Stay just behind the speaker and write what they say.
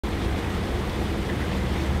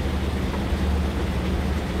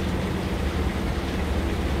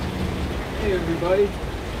Hey everybody.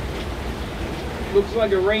 Looks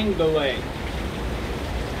like a rain delay.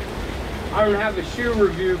 I don't have a shoe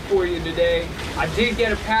review for you today. I did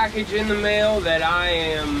get a package in the mail that I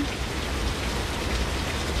am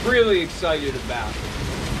really excited about.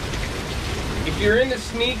 If you're into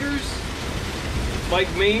sneakers,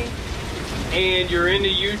 like me, and you're into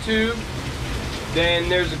YouTube, then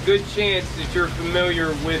there's a good chance that you're familiar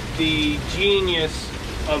with the genius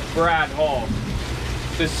of Brad Hall.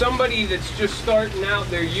 To somebody that's just starting out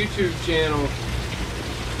their YouTube channel,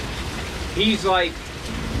 he's like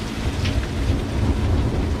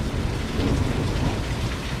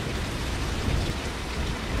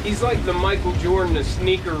the Michael Jordan of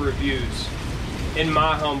sneaker reviews, in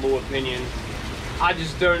my humble opinion. I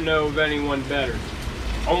just don't know of anyone better.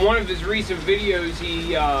 On one of his recent videos,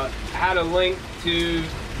 he had a link to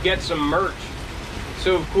get some merch.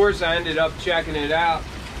 So of course I ended up checking it out,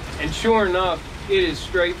 and sure enough, it is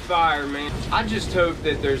straight fire, man. I just hope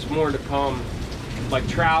that there's more to come, like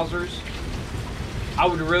trousers. I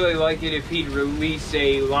would really like it if he'd release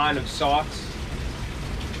a line of socks.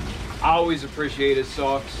 I always appreciate his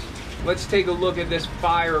socks. Let's take a look at this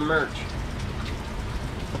fire merch.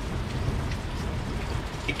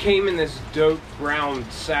 It came in this dope brown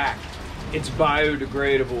sack. It's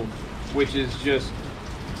biodegradable, which is just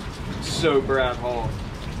so Brad Hall.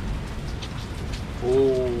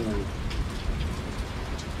 Oh.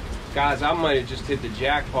 Guys, I might have just hit the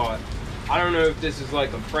jackpot. I don't know if this is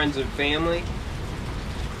like a friends and family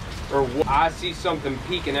or what. I see something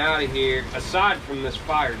peeking out of here aside from this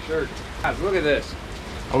fire shirt. Guys, look at this.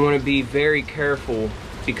 I want to be very careful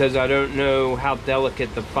because I don't know how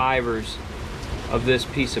delicate the fibers of this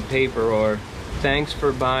piece of paper are. Thanks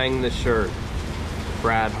for buying the shirt,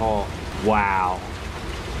 Brad Hall. Wow.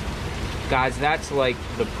 Guys, that's like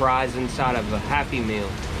the prize inside of a Happy Meal,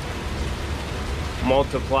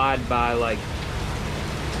 multiplied by like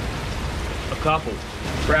a couple.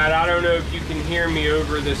 Brad, I don't know if you can hear me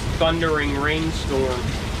over this thundering rainstorm,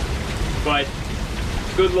 but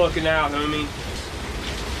good looking out, homie.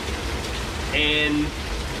 And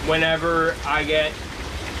whenever I get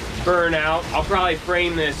burnout, I'll probably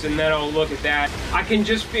frame this and then I'll look at that. I can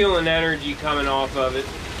just feel an energy coming off of it.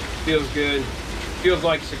 Feels good. Feels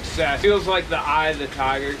like success. Feels like the eye of the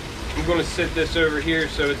tiger. I'm gonna sit this over here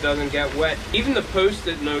so it doesn't get wet. Even the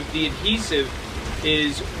Post-it note, the adhesive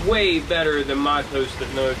is way better than my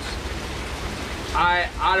Post-it notes. I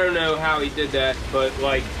don't know how he did that, but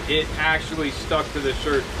like it actually stuck to the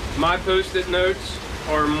shirt. My Post-it notes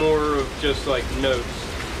are more of just like notes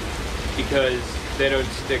because they don't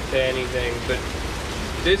stick to anything, but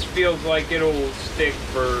this feels like it'll stick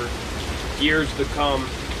for years to come.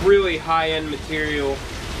 Really high-end material.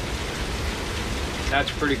 That's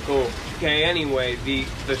pretty cool. Okay, anyway,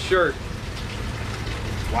 the shirt.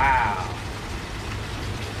 Wow.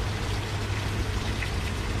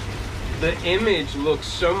 The image looks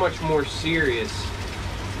so much more serious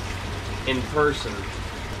in person.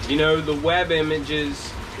 You know, the web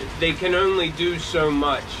images, they can only do so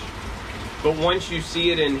much. But once you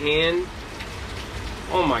see it in hand,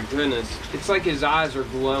 oh my goodness, it's like his eyes are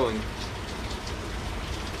glowing.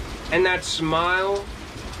 And that smile,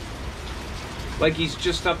 like he's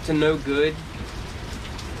just up to no good.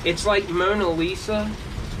 It's like Mona Lisa,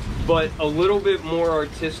 but a little bit more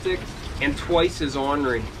artistic and twice as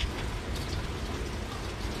ornery.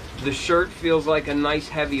 The shirt feels like a nice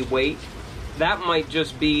heavy weight. That might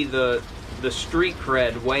just be the street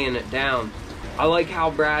cred weighing it down. I like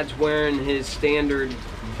how Brad's wearing his standard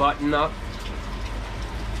button-up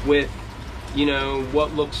with, you know,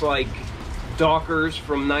 what looks like Dockers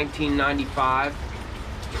from 1995.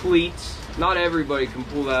 Pleats. Not everybody can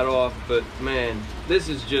pull that off, but man, this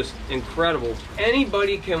is just incredible.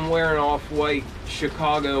 Anybody can wear an off-white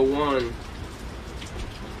Chicago 1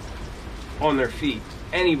 on their feet.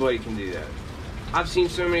 Anybody can do that. I've seen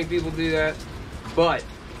so many people do that, but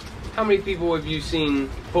how many people have you seen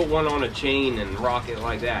put one on a chain and rock it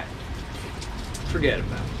like that? Forget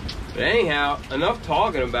about it. But anyhow, enough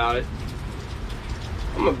talking about it.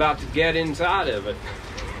 I'm about to get inside of it.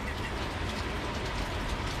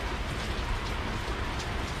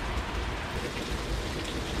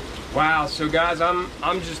 Wow, so guys, I'm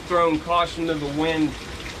just throwing caution to the wind.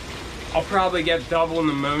 I'll probably get double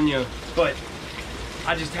pneumonia, but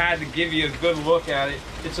I just had to give you a good look at it.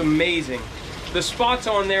 It's amazing. The spots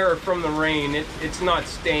on there are from the rain. It's not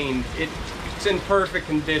stained. It's in perfect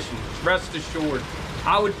condition, rest assured.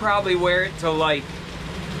 I would probably wear it to like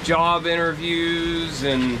job interviews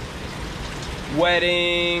and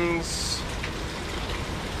weddings,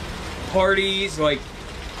 parties, like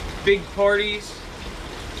big parties.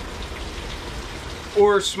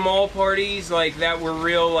 or small parties like that were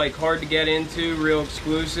real like hard to get into, real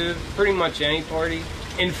exclusive. Pretty much any party.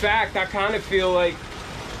 In fact, I kind of feel like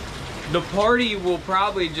the party will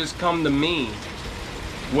probably just come to me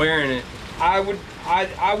wearing it. I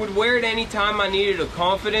would wear it anytime I needed a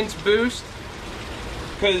confidence boost,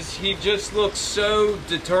 because he just looks so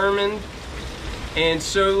determined and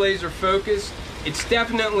so laser focused. It's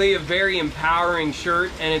definitely a very empowering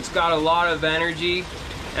shirt, and it's got a lot of energy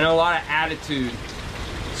and a lot of attitude.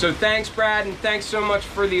 So thanks, Brad, and thanks so much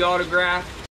for the autograph.